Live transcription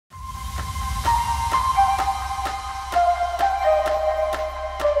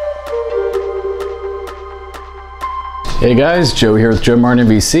Hey guys, Joe here with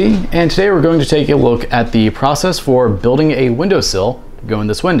JoeMartinMVC, and today we're going to take a look at the process for building a windowsill to go in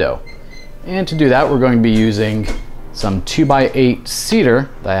this window. And to do that, we're going to be using some 2x8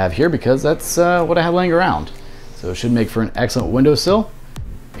 cedar that I have here because that's what I have laying around. So it should make for an excellent windowsill,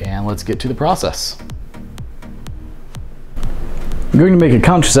 and let's get to the process. I'm going to make a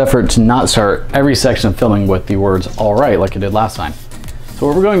conscious effort to not start every section of filming with the words "all right" like I did last time. So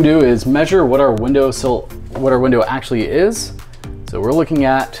what we're going to do is measure what our window actually is. So we're looking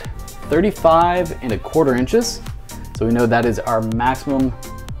at 35¼ inches. So we know that is our maximum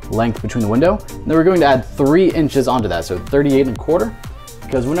length between the window. And then we're going to add 3 inches onto that, so 38¼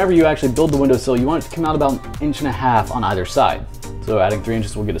 because whenever you actually build the windowsill, you want it to come out about 1.5 inches on either side. So adding 3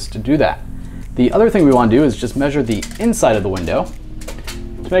 inches will get us to do that. The other thing we want to do is just measure the inside of the window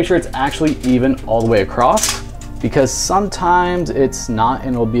to make sure it's actually even all the way across, because sometimes it's not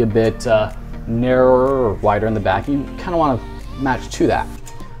and it'll be a bit narrower or wider in the back. You kind of want to match to that.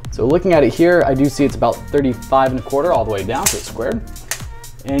 So looking at it here, I do see it's about 35¼ all the way down, so it's squared.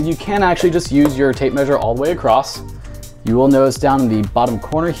 And you can actually just use your tape measure all the way across. You will notice down in the bottom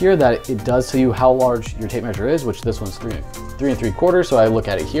corner here that it does tell you how large your tape measure is, which this one's 3¾ so I look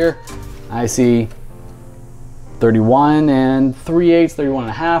at it here, I see 31 3/8,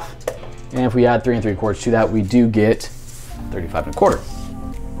 31½. And if we add 3¾ to that, we do get 35¼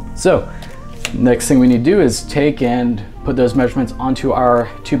 So next thing we need to do is take and put those measurements onto our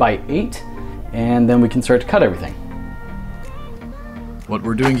 2x8, and then we can start to cut everything. What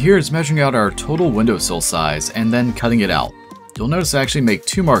we're doing here is measuring out our total windowsill size and then cutting it out. You'll notice I actually make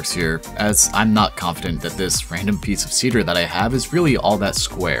 2 marks here, as I'm not confident that this random piece of cedar that I have is really all that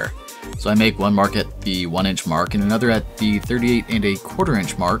square. So I make one mark at the 1-inch mark and another at the 38¼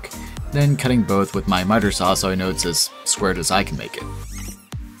 inch mark, then cutting both with my miter saw so I know it's as squared as I can make it.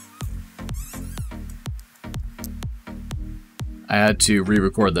 I had to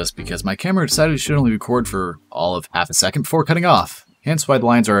re-record this because my camera decided it should only record for all of half a second before cutting off, hence why the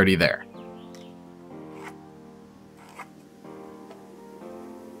lines are already there.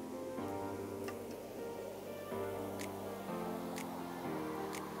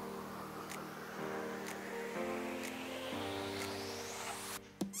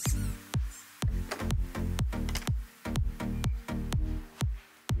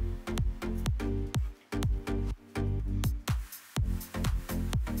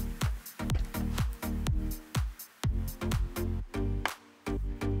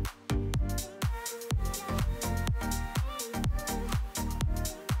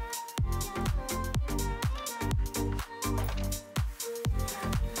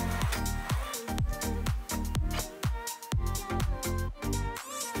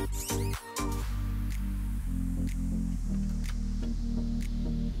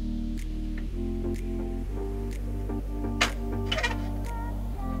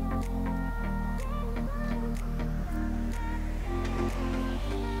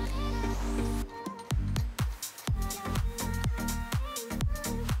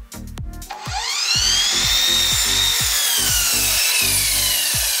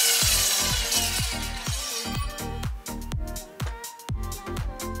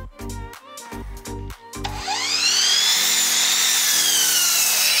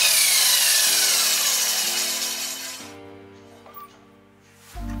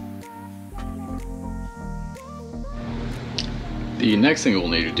 The next thing we'll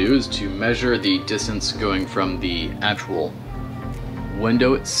need to do is to measure the distance going from the actual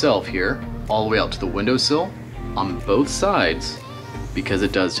window itself here all the way out to the windowsill on both sides, because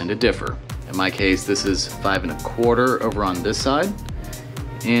it does tend to differ. In my case, this is 5¼ over on this side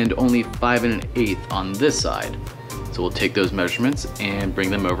and only 5⅛ on this side. So we'll take those measurements and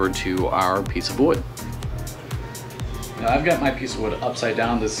bring them over to our piece of wood. Now I've got my piece of wood upside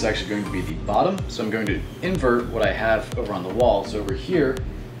down. This is actually going to be the bottom, so I'm going to invert what I have over on the wall. So over here,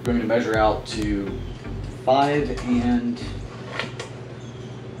 I'm going to measure out to 5⅛,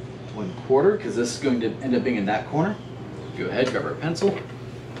 because this is going to end up being in that corner. Go ahead, grab our pencil,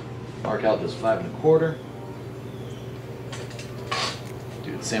 mark out this 5⅛.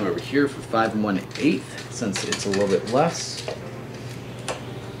 Do the same over here for 5⅛, since it's a little bit less.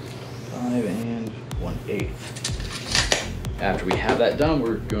 5⅛. After we have that done,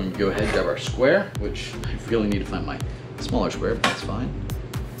 we're going to go ahead and grab our square, which I really need to find my smaller square, but that's fine.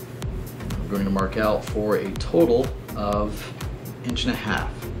 We're going to mark out for a total of 1.5 inches. So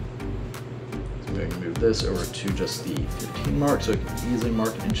I'm going to move this over to just the 15 mark so I can easily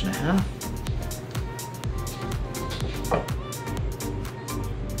mark 1.5 inches.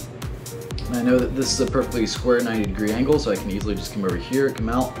 And I know that this is a perfectly square 90-degree angle, so I can easily just come over here, come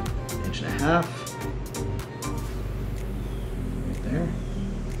out 1.5 inches.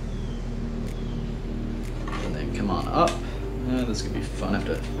 be fun. I have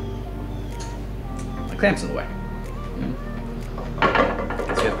to... My clamp's in the way.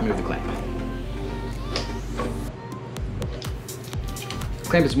 So you have to move the clamp. The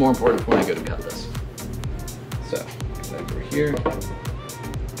clamp is more important when I go to cut this. So, get that over here.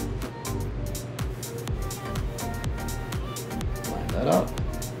 Line that up.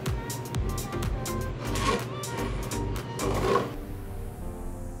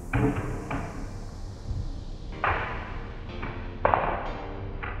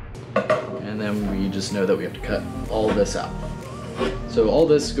 And then we just know that we have to cut all this out. So all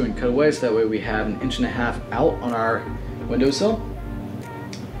this is going to cut away, so that way we have 1.5 inches out on our windowsill.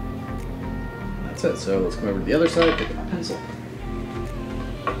 That's it. So let's come over to the other side, pick up my pencil.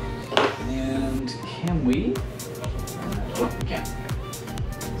 And can we? Oh, we can.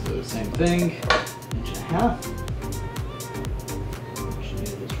 So same thing, 1.5 inches. Should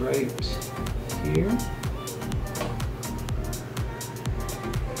get this right here.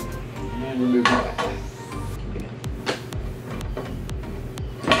 And remove my back.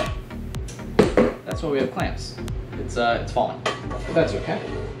 That's why we have clamps. It's falling. But that's okay.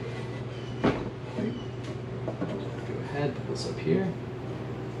 Go ahead, put this up here.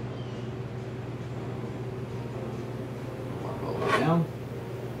 Walk all the way down.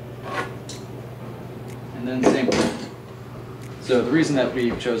 And then same thing. So the reason that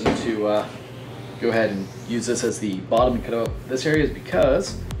we've chosen to go ahead and use this as the bottom and cut out this area is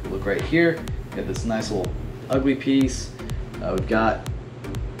because, if you look right here, we have this nice little ugly piece. We've got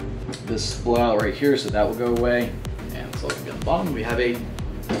this blowout right here, so that will go away. And so looking at the bottom, we have a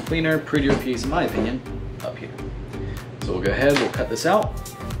cleaner, prettier piece, in my opinion, up here. So we'll go ahead, we'll cut this out,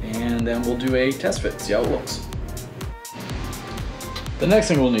 and then we'll do a test fit, see how it looks. The next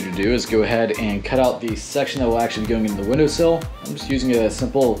thing we'll need to do is go ahead and cut out the section that will actually be going into the windowsill. I'm just using a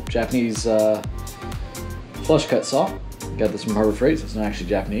simple Japanese flush cut saw. Got this from Harbor Freight, so it's not actually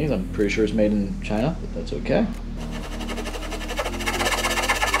Japanese. I'm pretty sure it's made in China, but that's okay.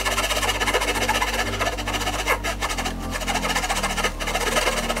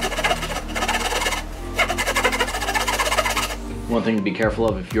 One thing to be careful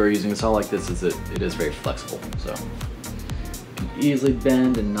of if you're using a saw like this is that it is very flexible, so you can easily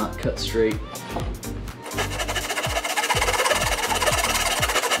bend and not cut straight.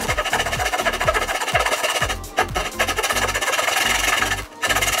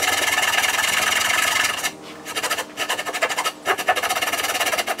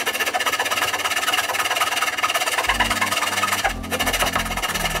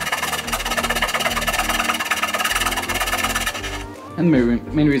 And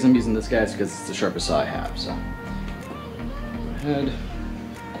the main reason I'm using this guy is because it's the sharpest saw I have, so go ahead.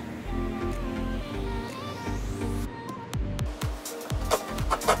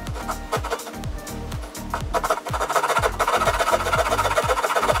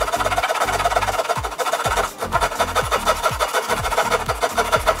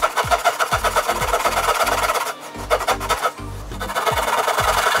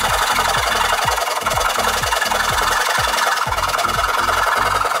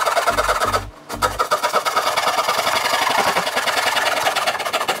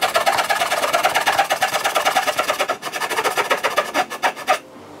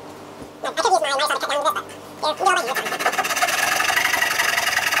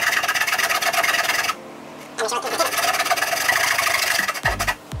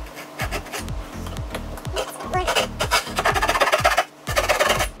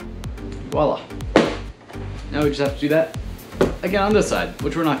 Voila. Now we just have to do that again on this side,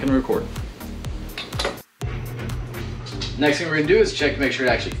 which we're not going to record. Next thing we're going to do is check to make sure it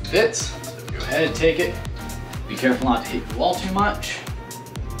actually fits. So go ahead and take it. Be careful not to hit the wall too much.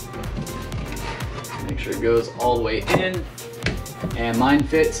 Make sure it goes all the way in. And mine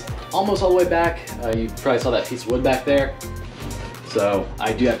fits almost all the way back. You probably saw that piece of wood back there. So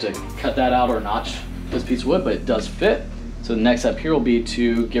I do have to cut that out or notch this piece of wood, but it does fit. So the next step here will be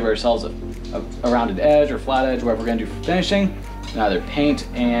to give ourselves a rounded edge or flat edge, whatever we're gonna do for finishing. And either paint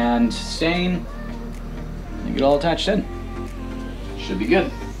and stain and get all attached in. Should be good.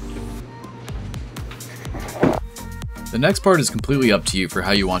 The next part is completely up to you for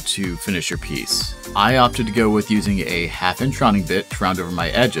how you want to finish your piece. I opted to go with using a 1/2 inch rounding bit to round over my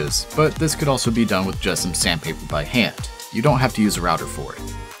edges, but this could also be done with just some sandpaper by hand. You don't have to use a router for it.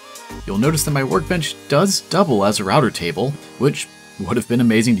 You'll notice that my workbench does double as a router table, which would have been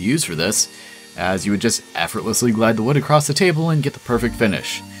amazing to use for this, as you would just effortlessly glide the wood across the table and get the perfect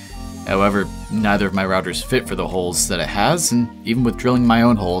finish. However, neither of my routers fit for the holes that it has, and even with drilling my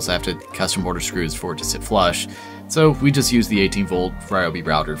own holes, I have to custom order screws for it to sit flush, so we just used the 18-volt Ryobi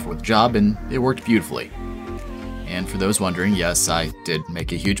router for the job, and it worked beautifully. And for those wondering, yes, I did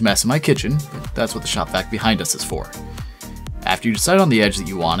make a huge mess in my kitchen, but that's what the shop vac behind us is for. After you decide on the edge that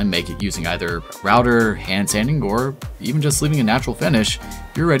you want and make it using either a router, hand sanding, or even just leaving a natural finish,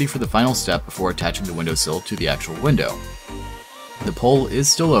 you're ready for the final step before attaching the windowsill to the actual window. The poll is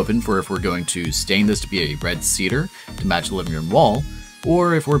still open for if we're going to stain this to be a red cedar to match the living room wall,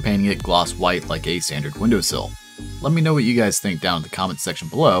 or if we're painting it gloss white like a standard windowsill. Let me know what you guys think down in the comments section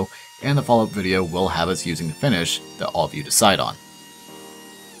below, and the follow-up video will have us using the finish that all of you decide on.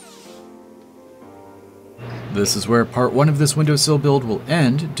 This is where part 1 of this windowsill build will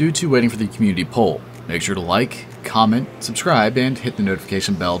end due to waiting for the community poll. Make sure to like, comment, subscribe, and hit the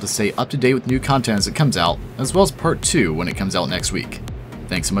notification bell to stay up to date with new content as it comes out, as well as part 2 when it comes out next week.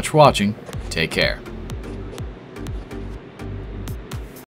 Thanks so much for watching, take care.